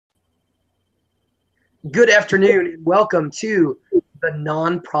Good afternoon and welcome to the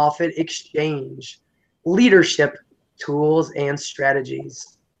Nonprofit Exchange Leadership Tools and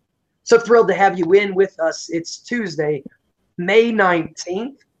Strategies. So thrilled to have you in with us. It's Tuesday, May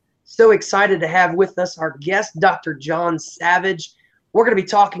 19th. So excited to have with us our guest, Dr. John Savage. We're going to be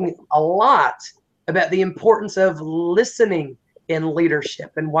talking a lot about the importance of listening in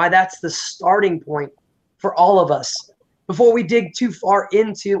leadership and why that's the starting point for all of us. Before we dig too far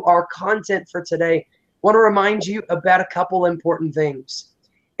into our content for today, I want to remind you about a couple important things.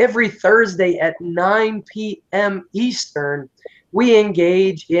 Every Thursday at 9 p.m. Eastern, we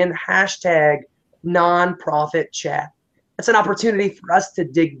engage in hashtag nonprofit chat. That's an opportunity for us to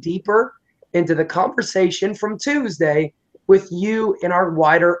dig deeper into the conversation from Tuesday with you and our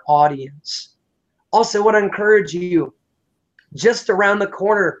wider audience. Also, want to encourage you, just around the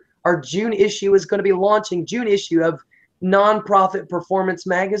corner, our June issue is going to be launching, June issue of Nonprofit Performance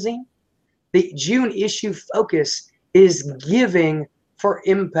Magazine. The June issue focus is giving for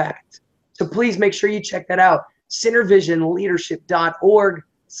impact. So please make sure you check that out.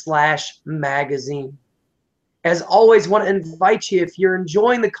 centervisionleadership.org/magazine. As always, want to invite you, if you're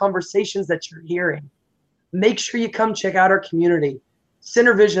enjoying the conversations that you're hearing, make sure you come check out our community.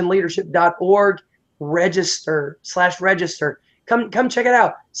 centervisionleadership.org register. Come check it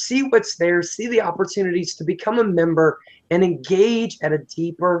out. See what's there. See the opportunities to become a member and engage at a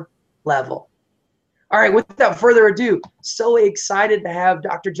deeper level. All right, without further ado, so excited to have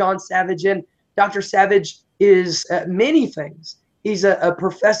Dr. John Savage in. Dr. Savage is many things. He's a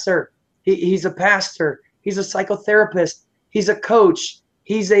professor. He's a pastor. He's a psychotherapist. He's a coach.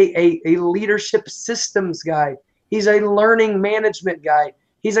 He's a leadership systems guy. He's a learning management guy.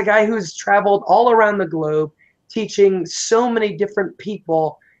 He's a guy who's traveled all around the globe, teaching so many different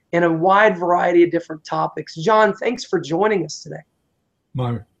people in a wide variety of different topics. John, thanks for joining us today.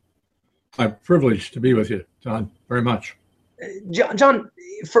 My privilege to be with you, John, very much. John,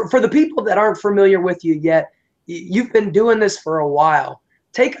 for the people that aren't familiar with you yet, you've been doing this for a while.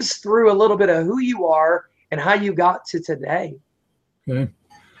 Take us through a little bit of who you are and how you got to today. Okay.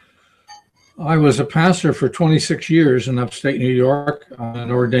 I was a pastor for 26 years in upstate New York,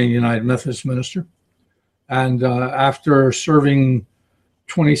 an ordained United Methodist minister. And after serving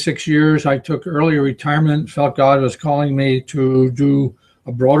 26 years, I took early retirement, felt God was calling me to do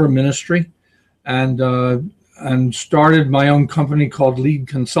a broader ministry, and started my own company called Lead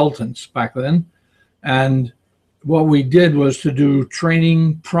Consultants back then. And what we did was to do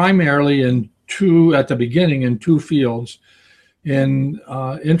training primarily at the beginning in two fields, in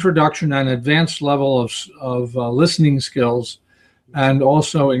introduction and advanced level of listening skills, and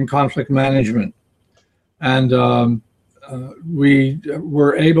also in conflict management. And we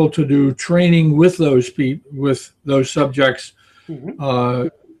were able to do training with those subjects,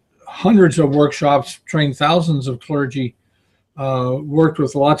 hundreds of workshops, trained thousands of clergy, worked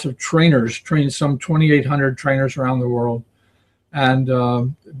with lots of trainers, trained some 2,800 trainers around the world, and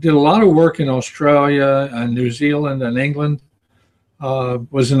did a lot of work in Australia and New Zealand and England.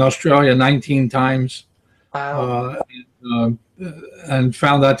 Was in Australia 19 times. Wow. And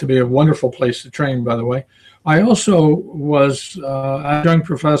found that to be a wonderful place to train, by the way. I also was adjunct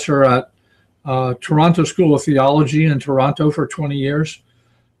professor at Toronto School of Theology in Toronto for 20 years.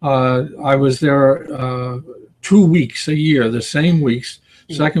 I was there 2 weeks a year, the same weeks,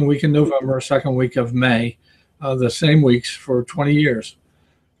 second week in November, second week of May, the same weeks for 20 years.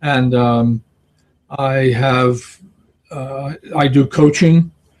 And I do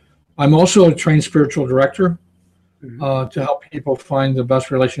coaching. I'm also a trained spiritual director to help people find the best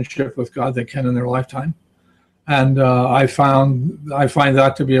relationship with God they can in their lifetime. And I find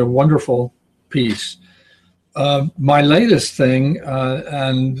that to be a wonderful piece. My latest thing,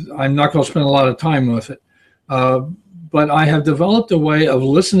 and I'm not going to spend a lot of time with it, but I have developed a way of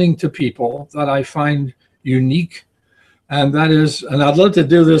listening to people that I find unique. And that is, and I'd love to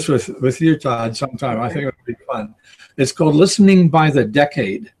do this with you, Todd, sometime. I think it would be fun. It's called Listening by the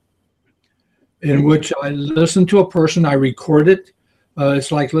Decade, in which I listen to a person, I record it.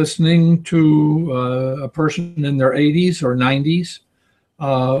 It's like listening to a person in their 80s or 90s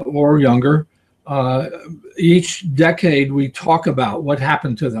or younger. Each decade we talk about what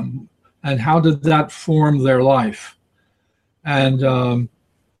happened to them and how did that form their life. And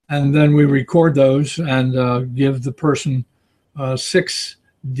then we record those and give the person 6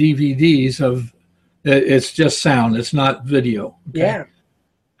 DVDs of, it's just sound, it's not video. Okay? Yeah.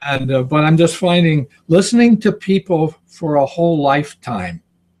 And but I'm just finding listening to people for a whole lifetime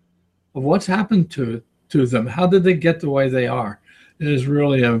of what's happened to them, how did they get the way they are, it is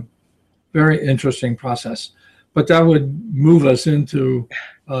really a very interesting process. But that would move us into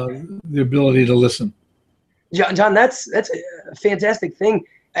the ability to listen. John, that's a fantastic thing.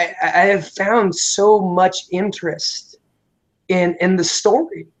 I have found so much interest in the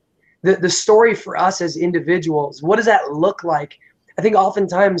story, the story for us as individuals. What does that look like? I think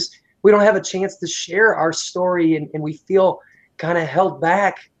oftentimes we don't have a chance to share our story, and we feel kind of held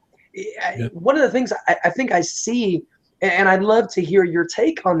back. Yeah. One of the things I think I see, and I'd love to hear your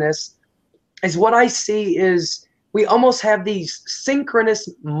take on this, is what I see is we almost have these synchronous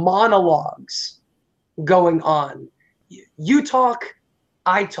monologues going on. You talk,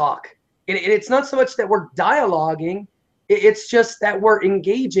 I talk. And it's not so much that we're dialoguing, it's just that we're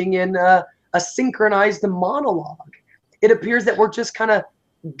engaging in a synchronized monologue. It appears that we're just kind of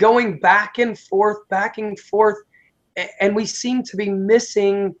going back and forth, and we seem to be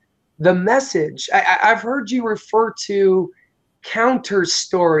missing the message. I've heard you refer to counter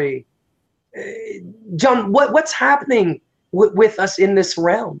story. John, what's happening with us in this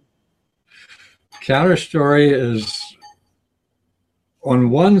realm? Counter story is, on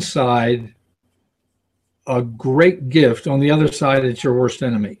one side, a great gift. On the other side, it's your worst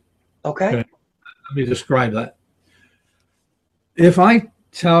enemy. Okay. Let me describe that. If I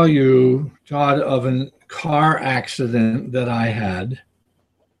tell you, Todd, of a car accident that I had,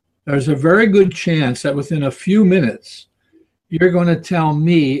 there's a very good chance that within a few minutes, you're going to tell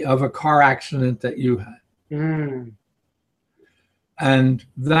me of a car accident that you had. Mm. And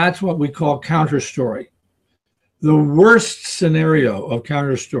that's what we call counter story. The worst scenario of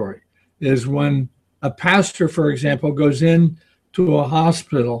counter story is when a pastor, for example, goes into a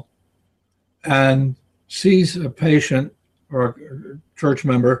hospital and sees a patient or a church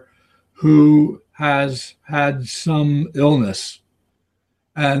member who has had some illness.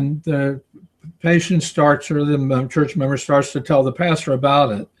 And the patient starts, or the church member starts to tell the pastor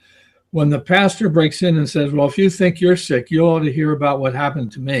about it. When the pastor breaks in and says, well, if you think you're sick, you ought to hear about what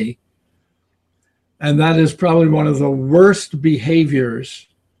happened to me. And that is probably one of the worst behaviors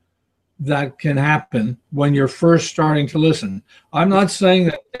that can happen when you're first starting to listen. I'm not saying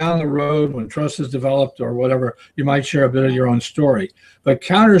that down the road, when trust is developed or whatever, you might share a bit of your own story. But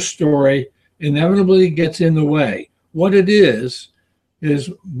counter story inevitably gets in the way. What it is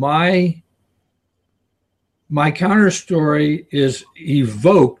my counter story is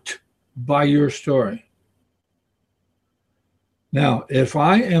evoked by your story. Now, if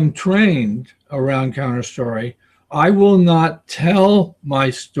I am trained around counter story, I will not tell my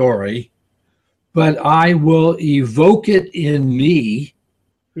story, but I will evoke it in me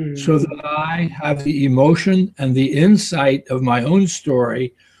so that I have the emotion and the insight of my own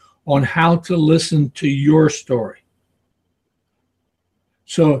story on how to listen to your story.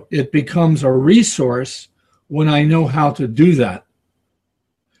 So it becomes a resource when I know how to do that.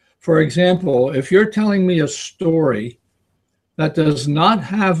 For example, if you're telling me a story that does not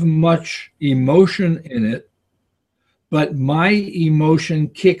have much emotion in it, but my emotion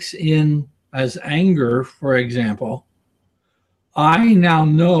kicks in as anger, for example, I now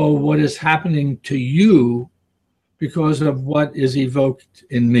know what is happening to you because of what is evoked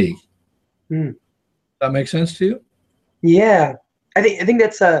in me. Does that make sense to you? Yeah, I think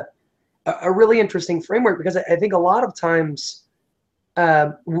that's a really interesting framework, because I think a lot of times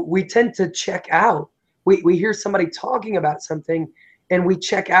we tend to check out. We hear somebody talking about something and we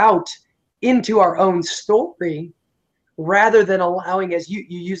check out into our own story rather than allowing, as you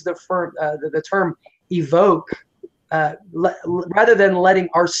use the term evoke, rather than letting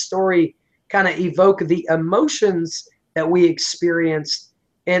our story kind of evoke the emotions that we experienced,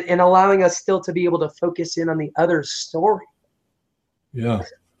 and allowing us still to be able to focus in on the other story. Yeah.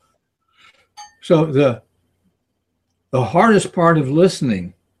 So the hardest part of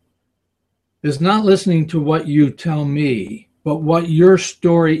listening is not listening to what you tell me, but what your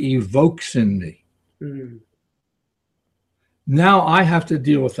story evokes in me. Now I have to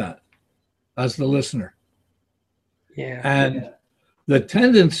deal with that as the listener. Yeah. And the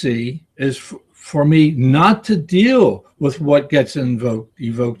tendency is for me not to deal with what gets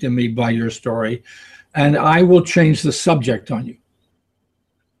evoked in me by your story, and I will change the subject on you.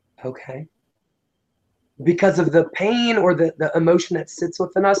 Okay. Because of the pain or the emotion that sits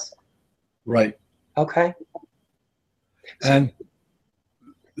within us? Right. Okay. And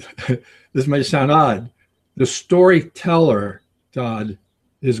this may sound odd. The storyteller, Todd,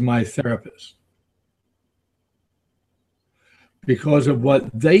 is my therapist, because of what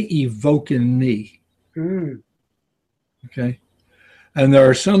they evoke in me. Okay. And there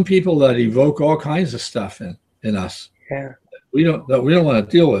are some people that evoke all kinds of stuff in us. Yeah. That we don't want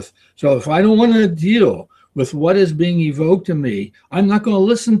to deal with. So if I don't want to deal with what is being evoked in me, I'm not going to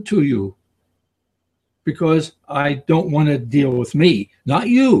listen to you, because I don't want to deal with me, not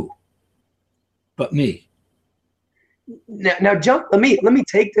you, but me. Now, John, let me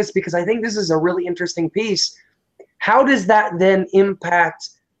take this because I think this is a really interesting piece. How does that then impact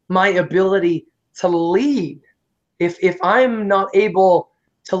my ability to lead? If I'm not able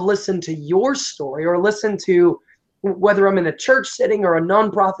to listen to your story or listen to whether I'm in a church setting or a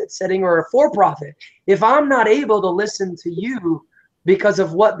nonprofit setting or a for-profit, if I'm not able to listen to you because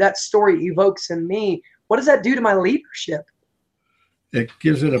of what that story evokes in me, what does that do to my leadership? It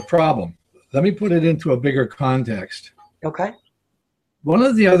gives it a problem. Let me put it into a bigger context. Okay. One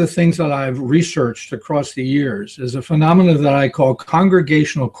of the other things that I've researched across the years is a phenomenon that I call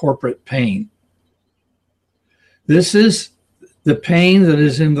congregational corporate pain. This is the pain that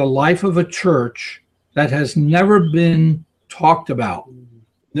is in the life of a church that has never been talked about,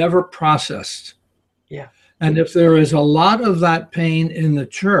 never processed. Yeah. And if there is a lot of that pain in the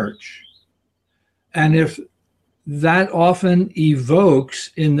church, and if that often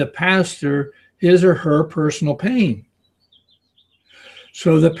evokes in the pastor his or her personal pain.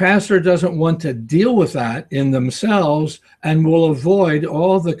 So the pastor doesn't want to deal with that in themselves and will avoid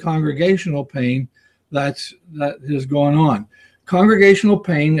all the congregational pain that is going on. Congregational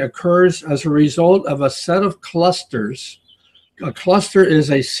pain occurs as a result of a set of clusters. A cluster is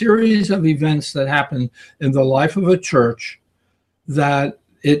a series of events that happen in the life of a church that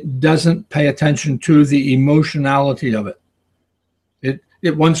it doesn't pay attention to the emotionality of it.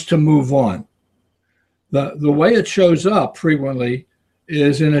 It wants to move on. The way it shows up frequently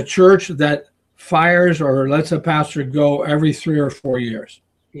is in a church that fires or lets a pastor go every 3 or 4 years.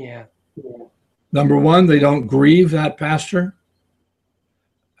 Yeah. Number one, they don't grieve that pastor.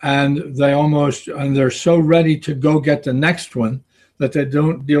 And they're so ready to go get the next one that they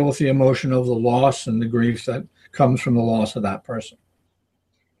don't deal with the emotion of the loss and the grief that comes from the loss of that person.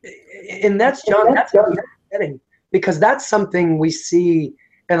 And that's, John, that's upsetting because that's something we see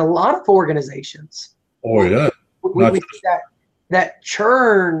in a lot of organizations. Oh, yeah. We see that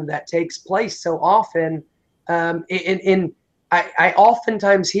churn that takes place so often. I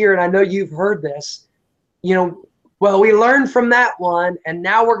oftentimes hear, and I know you've heard this, well, we learned from that one, and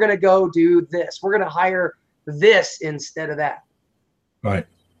now we're going to go do this. We're going to hire this instead of that. Right.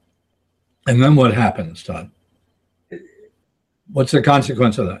 And then what happens, Todd? What's the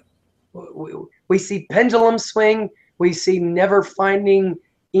consequence of that? We see pendulum swing. We see never finding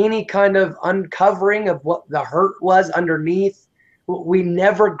any kind of uncovering of what the hurt was underneath. We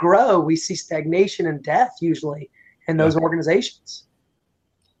never grow. We see stagnation and death usually in those organizations.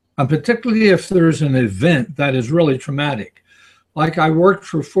 And particularly if there's an event that is really traumatic. Like I worked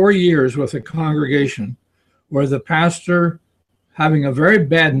for 4 years with a congregation where the pastor, having a very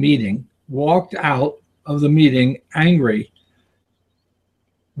bad meeting, walked out of the meeting angry,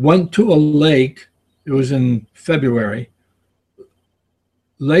 went to a lake, it was in February,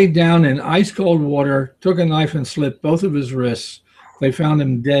 laid down in ice cold water, took a knife and slit both of his wrists. They found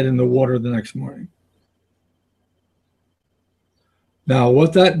him dead in the water the next morning. Now,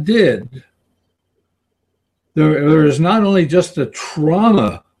 what that did, there is not only just the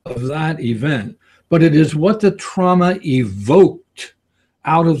trauma of that event, but it is what the trauma evoked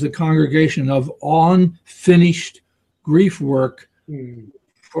out of the congregation of unfinished grief work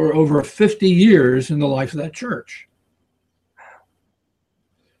for over 50 years in the life of that church.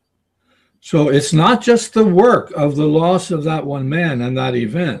 So it's not just the work of the loss of that one man and that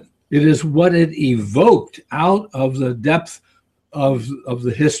event. It is what it evoked out of the depth of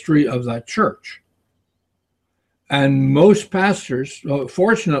the history of that church. And most pastors,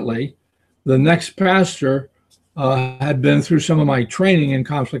 fortunately, the next pastor had been through some of my training in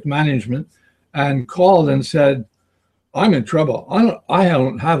conflict management and called and said, I'm in trouble. I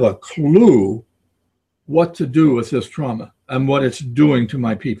don't have a clue what to do with this trauma and what it's doing to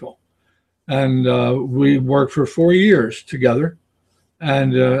my people. And we worked for 4 years together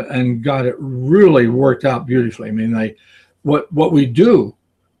and got it really worked out beautifully. I mean, what we do,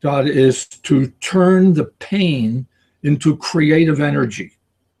 Todd, is to turn the pain into creative energy.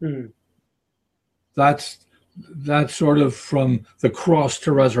 That's sort of from the cross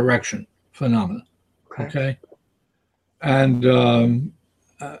to resurrection phenomenon. Okay. And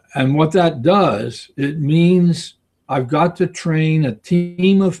what that does, it means I've got to train a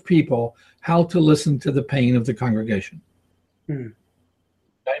team of people how to listen to the pain of the congregation. Okay?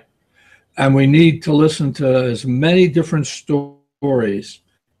 And we need to listen to as many different stories,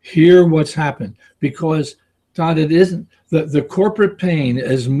 hear what's happened, because, Todd, it isn't, the corporate pain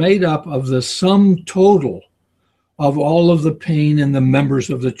is made up of the sum total of all of the pain in the members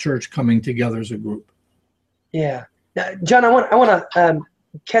of the church coming together as a group. Yeah. Now, John, I want to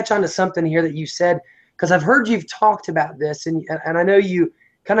catch on to something here that you said, because I've heard you've talked about this, and I know you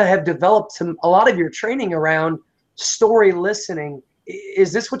kind of have developed a lot of your training around story listening.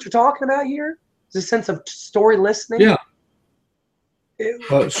 Is this what you're talking about here? Is a sense of story listening? Yeah.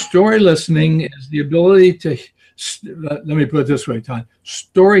 Story listening is the ability to, let me put it this way, Todd.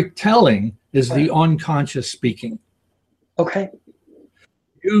 Storytelling is the unconscious speaking. Okay.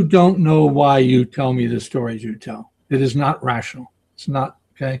 You don't know why you tell me the stories you tell. It is not rational. It's not,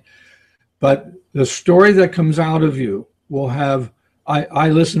 okay? But the story that comes out of you will have, I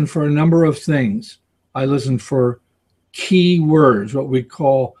listen for a number of things. I listen for key words, what we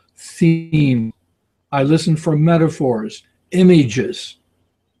call theme. I listen for metaphors, images,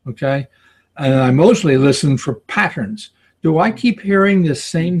 okay? And I mostly listen for patterns. Do I keep hearing the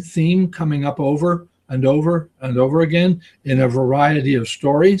same theme coming up over and over and over again in a variety of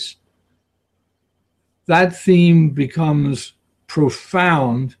stories? That theme becomes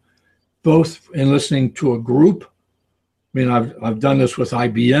profound, both in listening to a group. I mean, I've done this with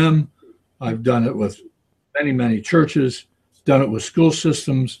IBM. I've done it with many, many churches, done it with school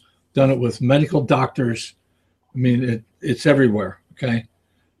systems, done it with medical doctors. I mean, it's everywhere, okay?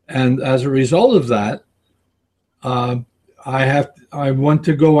 And as a result of that, I want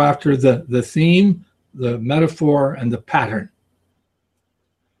to go after the theme, the metaphor, and the pattern.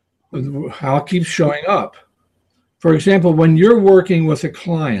 How it keeps showing up. For example, when you're working with a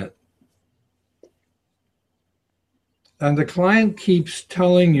client, and the client keeps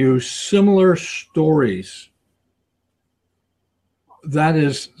telling you similar stories, that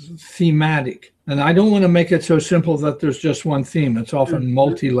is thematic. And I don't want to make it so simple that there's just one theme. It's often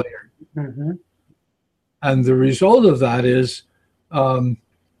multi-layered. Mm-hmm. And the result of that is, well,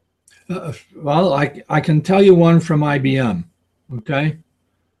 I can tell you one from IBM, okay?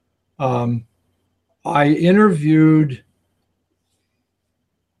 I interviewed,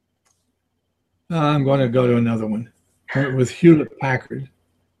 I'm going to go to another one, with Hewlett Packard,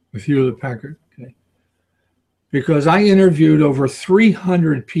 okay? Because I interviewed over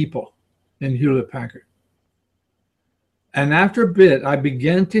 300 people in Hewlett Packard. And after a bit, I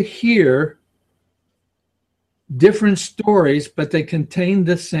began to hear different stories, but they contained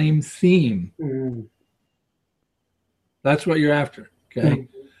the same theme. Mm. That's what you're after, okay? Mm.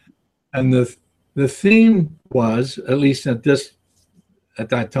 And the theme was, at least at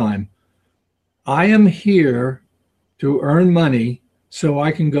that time, I am here to earn money so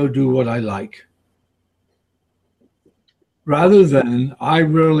I can go do what I like. Rather than, I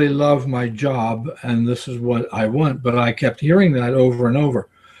really love my job and this is what I want, but I kept hearing that over and over.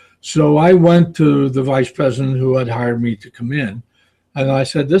 So I went to the vice president who had hired me to come in, and I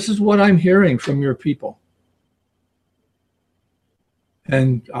said, this is what I'm hearing from your people.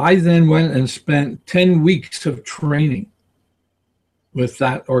 And I then went and spent 10 weeks of training with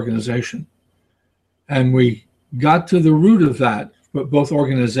that organization. And we got to the root of that, but both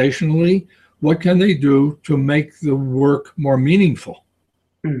organizationally, what can they do to make the work more meaningful?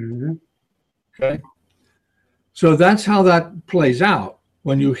 Mm-hmm. Okay. So that's how that plays out.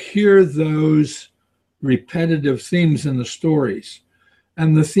 When you hear those repetitive themes in the stories,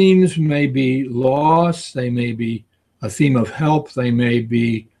 and the themes may be loss, they may be a theme of help, they may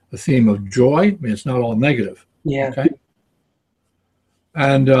be a theme of joy. I mean, it's not all negative. Yeah. Okay.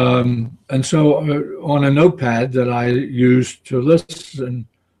 And so on a notepad that I use to listen,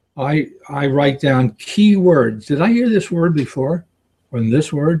 I write down key words. Did I hear this word before? Or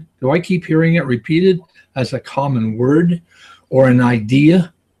this word? Do I keep hearing it repeated as a common word or an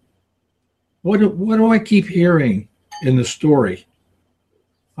idea? What do I keep hearing in the story?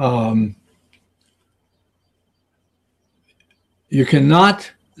 You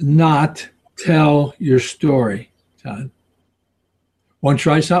cannot not tell your story, Todd. Want to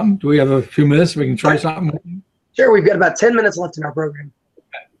try something? Do we have a few minutes? We can try something? Sure, we've got about 10 minutes left in our program.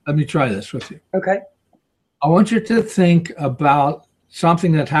 Let me try this with you. Okay. I want you to think about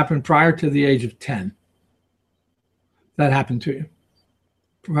something that happened prior to the age of 10. That happened to you.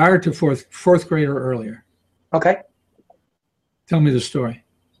 Prior to fourth grade or earlier. Okay. Tell me the story.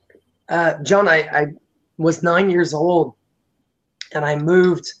 John, I was 9 years old, and I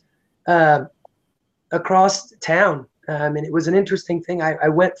moved across town. And it was an interesting thing. I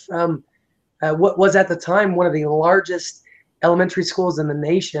went from what was at the time one of the largest elementary schools in the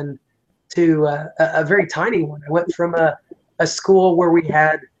nation to a very tiny one. I went from a school where we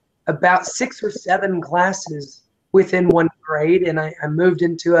had about 6 or 7 classes within one grade, and I moved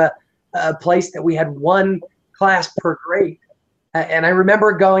into a place that we had 1 class per grade. And I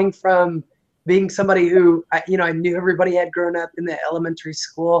remember going from being somebody who, I knew everybody had grown up in the elementary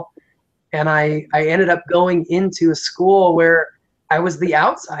school, and I ended up going into a school where I was the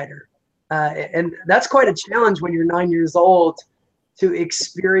outsider. And that's quite a challenge when you're 9 years old to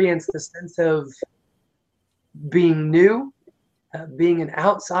experience the sense of being new, being an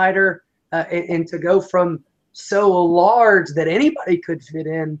outsider, and to go from so large that anybody could fit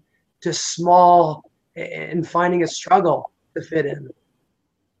in to small and finding a struggle to fit in.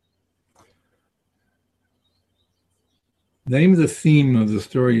 Name the theme of the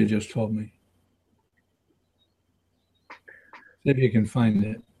story you just told me. See if you can find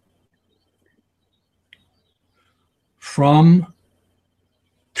it. From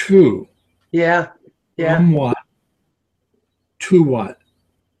to. Yeah. Yeah. From what to what?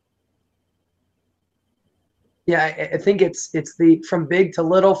 Yeah, I think it's the from big to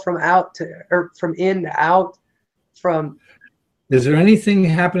little, from out to, or from in to out, from. Is there anything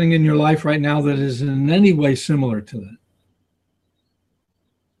happening in your life right now that is in any way similar to that?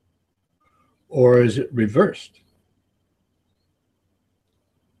 Or is it reversed?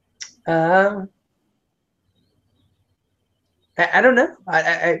 I don't know.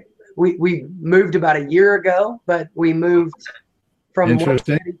 We moved about a year ago, but we moved from one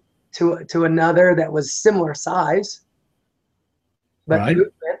city to another that was similar size. But right.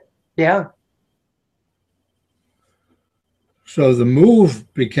 Yeah. So the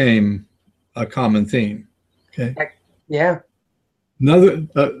move became a common theme. Okay. Yeah. Another.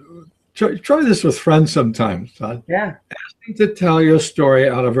 Try this with friends sometimes, Todd. Yeah. Ask them to tell you a story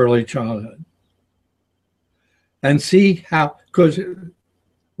out of early childhood. And see how, because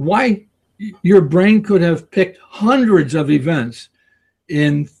why your brain could have picked hundreds of events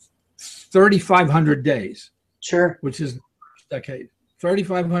in 3,500 days. Sure. Which is the first decade.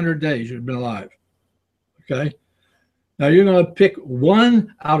 3,500 days you've been alive. Okay. Now you're going to pick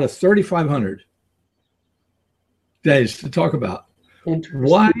one out of 3,500 days to talk about.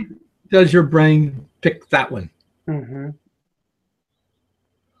 Why does your brain pick that one? Mm-hmm.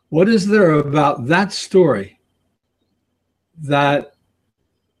 What is there about that story that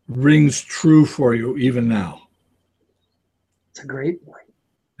rings true for you even now? It's a great point.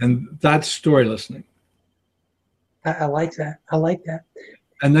 And that's story listening. I like that. I like that.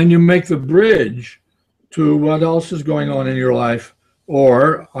 And then you make the bridge to what else is going on in your life.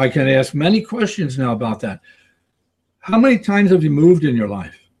 Or I can ask many questions now about that. How many times have you moved in your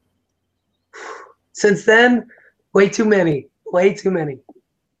life? Since then, way too many. Way too many.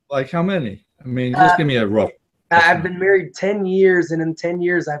 Like how many? I mean, just give me a rough. I've been married 10 years, and in 10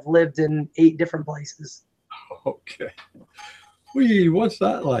 years, I've lived in 8 different places. Okay. What's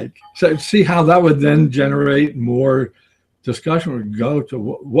that like? So see how that would then generate more discussion. Would go to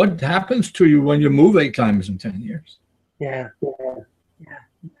what happens to you when you move 8 times in 10 years? Yeah.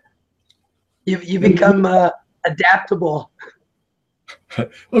 You become adaptable.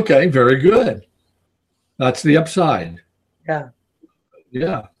 Okay, very good. That's the upside.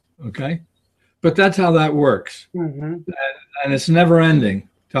 Yeah. Okay. But that's how that works. Mm-hmm. And it's never ending.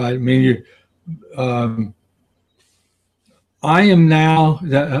 I mean, I am now,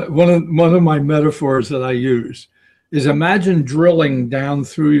 one of my metaphors that I use is imagine drilling down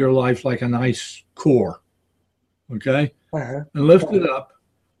through your life like a nice core. Okay. Uh-huh. And lift it up.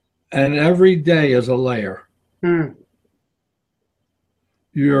 And every day is a layer.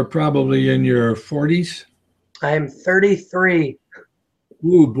 You're probably in your 40s. I am 33.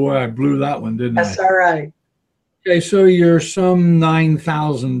 Ooh, boy, I blew that one, didn't I? That's all right. Okay, so you're some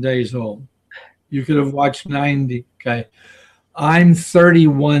 9,000 days old. You could have watched 90. Okay. I'm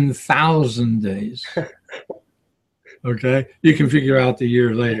 31,000 days. Okay. You can figure out the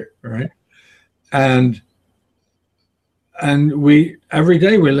year later, right? And we, every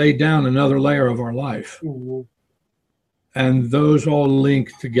day we lay down another layer of our life. Mm-hmm. And those all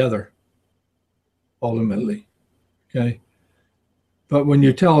link together, ultimately. Okay. But when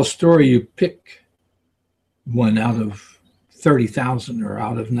you tell a story, you pick one out of 30,000 or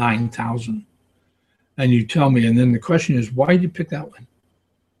out of 9,000, and you tell me. And then the question is, why did you pick that one?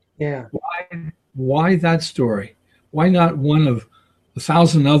 Yeah. Why that story? Why not one of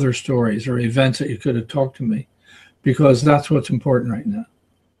 1,000 other stories or events that you could have talked to me? Because that's what's important right now.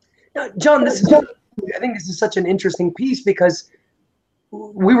 Now, John, I think this is such an interesting piece, because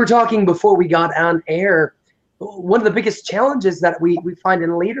we were talking before we got on air. One of the biggest challenges that we find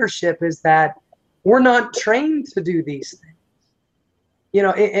in leadership is that we're not trained to do these things. You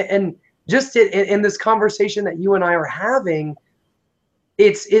know, and just in this conversation that you and I are having,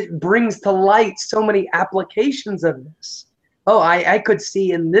 it brings to light so many applications of this. Oh, I could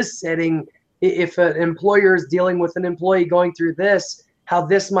see in this setting, if an employer is dealing with an employee going through this, how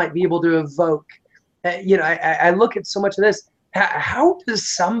this might be able to evoke. You know, I look at so much of this. How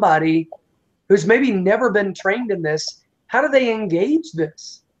does somebody who's maybe never been trained in this, how do they engage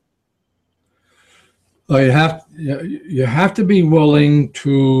this? Well, you have to be willing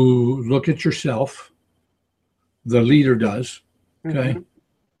to look at yourself the leader does. Okay.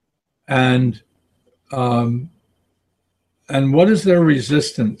 Mhm. And what is their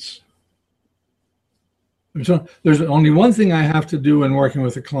resistance? There's only one thing I have to do in working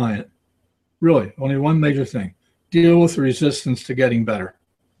with a client. Really, only one major thing. Deal with the resistance to getting better.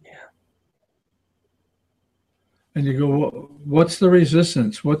 Yeah. And you go, well, what's the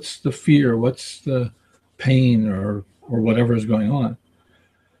resistance? What's the fear? What's the pain or whatever is going on?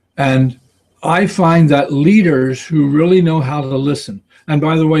 And I find that leaders who really know how to listen, and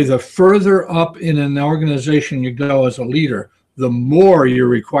by the way, the further up in an organization you go as a leader, the more you're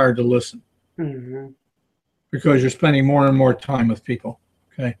required to listen, Mhm. because you're spending more and more time with people.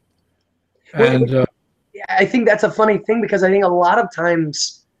 Okay. Well, And I think that's a funny thing, because I think a lot of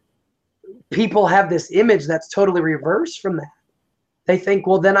times people have this image that's totally reversed from that. They think,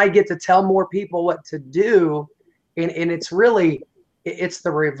 well, then I get to tell more people what to do, and it's really, it's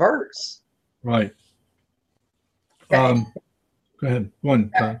the reverse. right. I, Go ahead.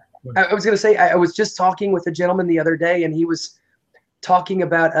 One, Todd. I was going to say, I was just talking with a gentleman the other day, and he was talking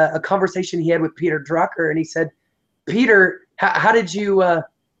about a conversation he had with Peter Drucker, and he said, Peter, how did you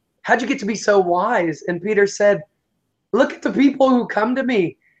how'd you get to be so wise? And Peter said, look at the people who come to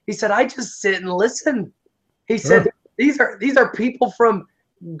me. He said, I just sit and listen. He said, Sure. these are people from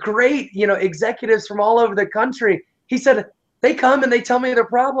great, executives from all over the country. He said, they come and they tell me their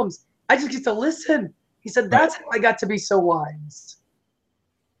problems. I just get to listen. He said, that's how I got to be so wise.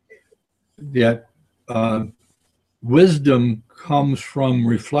 Yet wisdom comes from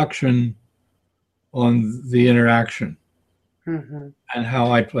reflection on the interaction Mm-hmm. and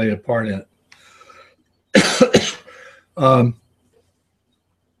how I play a part in it.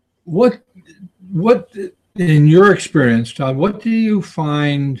 What in your experience, Todd, what do you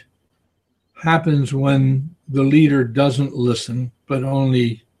find happens when the leader doesn't listen but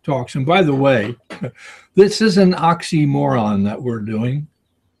only talks? And by the way, this is an oxymoron that we're doing,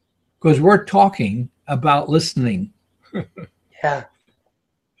 because we're talking about listening. Yeah.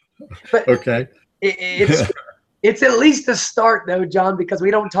 But Okay. it's at least a start, though, John, because we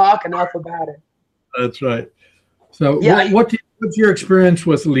don't talk enough about it. That's right. So Yeah, what's your experience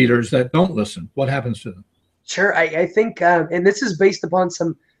with leaders that don't listen? What happens to them? sure. I think, and this is based upon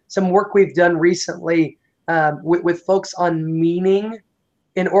some work we've done recently with folks on meaning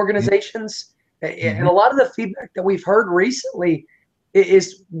in organizations. And a lot of the feedback that we've heard recently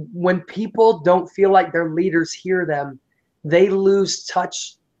is when people don't feel like their leaders hear them, they lose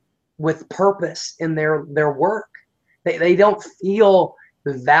touch with purpose in their work. They don't feel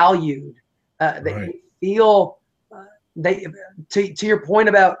valued. They feel they to your point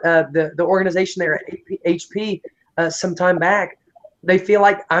about the organization there at HP some time back. They feel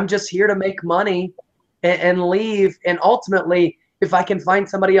like, I'm just here to make money and leave, and ultimately, if I can find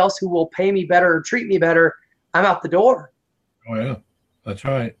somebody else who will pay me better or treat me better, I'm out the door. Oh yeah, that's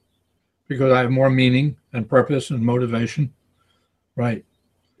right. Because I have more meaning and purpose and motivation. Right.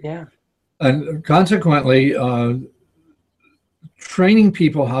 Yeah. And consequently, training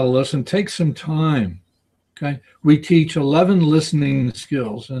people how to listen takes some time. Okay. We teach 11 listening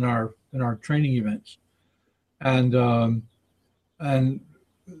skills in our training events, and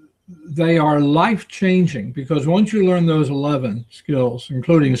they are life changing, because once you learn those 11 skills,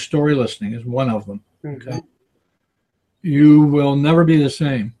 including story listening is one of them. Okay. You will never be the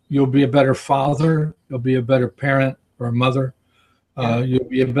same. You'll be a better father. You'll be a better parent or mother. You'll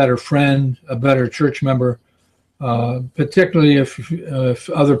be a better friend, a better church member, particularly if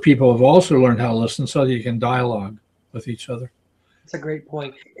other people have also learned how to listen, so that you can dialogue with each other. That's a great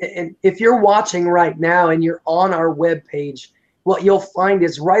point. And if you're watching right now and you're on our webpage, what you'll find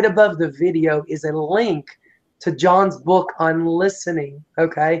is right above the video is a link to John's book on listening.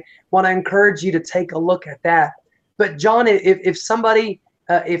 Okay. Want to encourage you to take a look at that. But John, if somebody,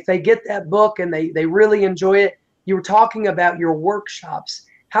 if they get that book and they really enjoy it, you were talking about your workshops.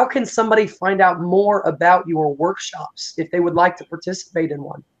 How can somebody find out more about your workshops if they would like to participate in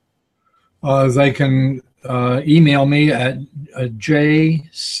one? They can email me at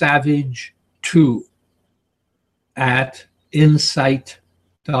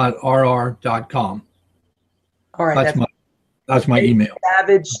jsavage2@insight.rr.com. All right. That's my email.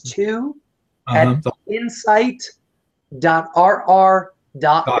 Savage2 at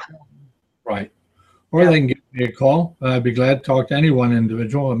insight.rr.com. Right. Or they can give me a call. I'd be glad to talk to anyone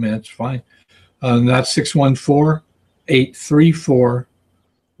individual. I mean, it's fine. That's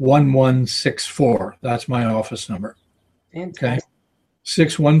 614-834-1164. That's my office number. Fantastic. Okay.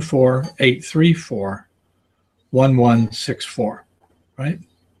 614-834-1164. Right.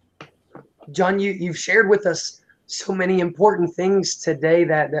 John, you've shared with us so many important things today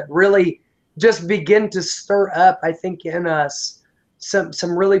that really just begin to stir up, I think, in us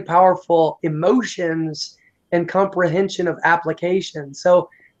some really powerful emotions and comprehension of application. So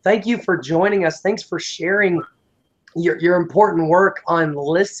thank you for joining us. Thanks for sharing your important work on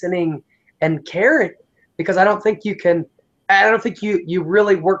listening and caring, because I don't think you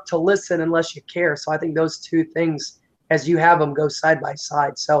really work to listen unless you care. So I think those two things, as you have them, go side by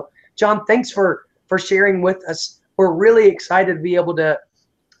side. So John, thanks for sharing with us. We're really excited to be able to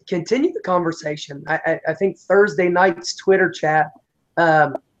continue the conversation. I think Thursday night's Twitter chat,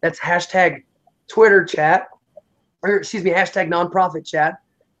 that's hashtag Twitter chat, or excuse me, hashtag nonprofit chat.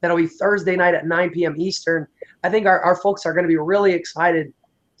 That'll be Thursday night at 9 p.m. Eastern. I think our folks are going to be really excited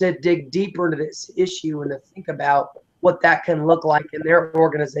to dig deeper into this issue and to think about what that can look like in their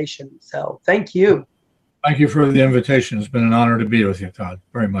organization. So thank you. Thank you for the invitation. It's been an honor to be with you, Todd.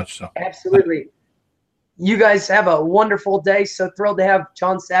 Very much so. Absolutely. You guys have a wonderful day. So thrilled to have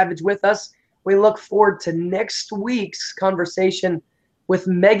John Savage with us. We look forward to next week's conversation with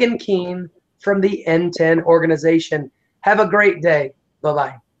Megan Keene from the N10 organization. Have a great day.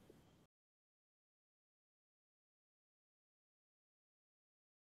 Bye-bye.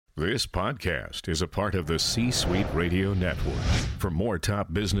 This podcast is a part of the C-Suite Radio Network. For more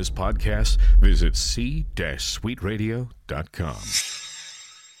top business podcasts, visit c-suiteradio.com.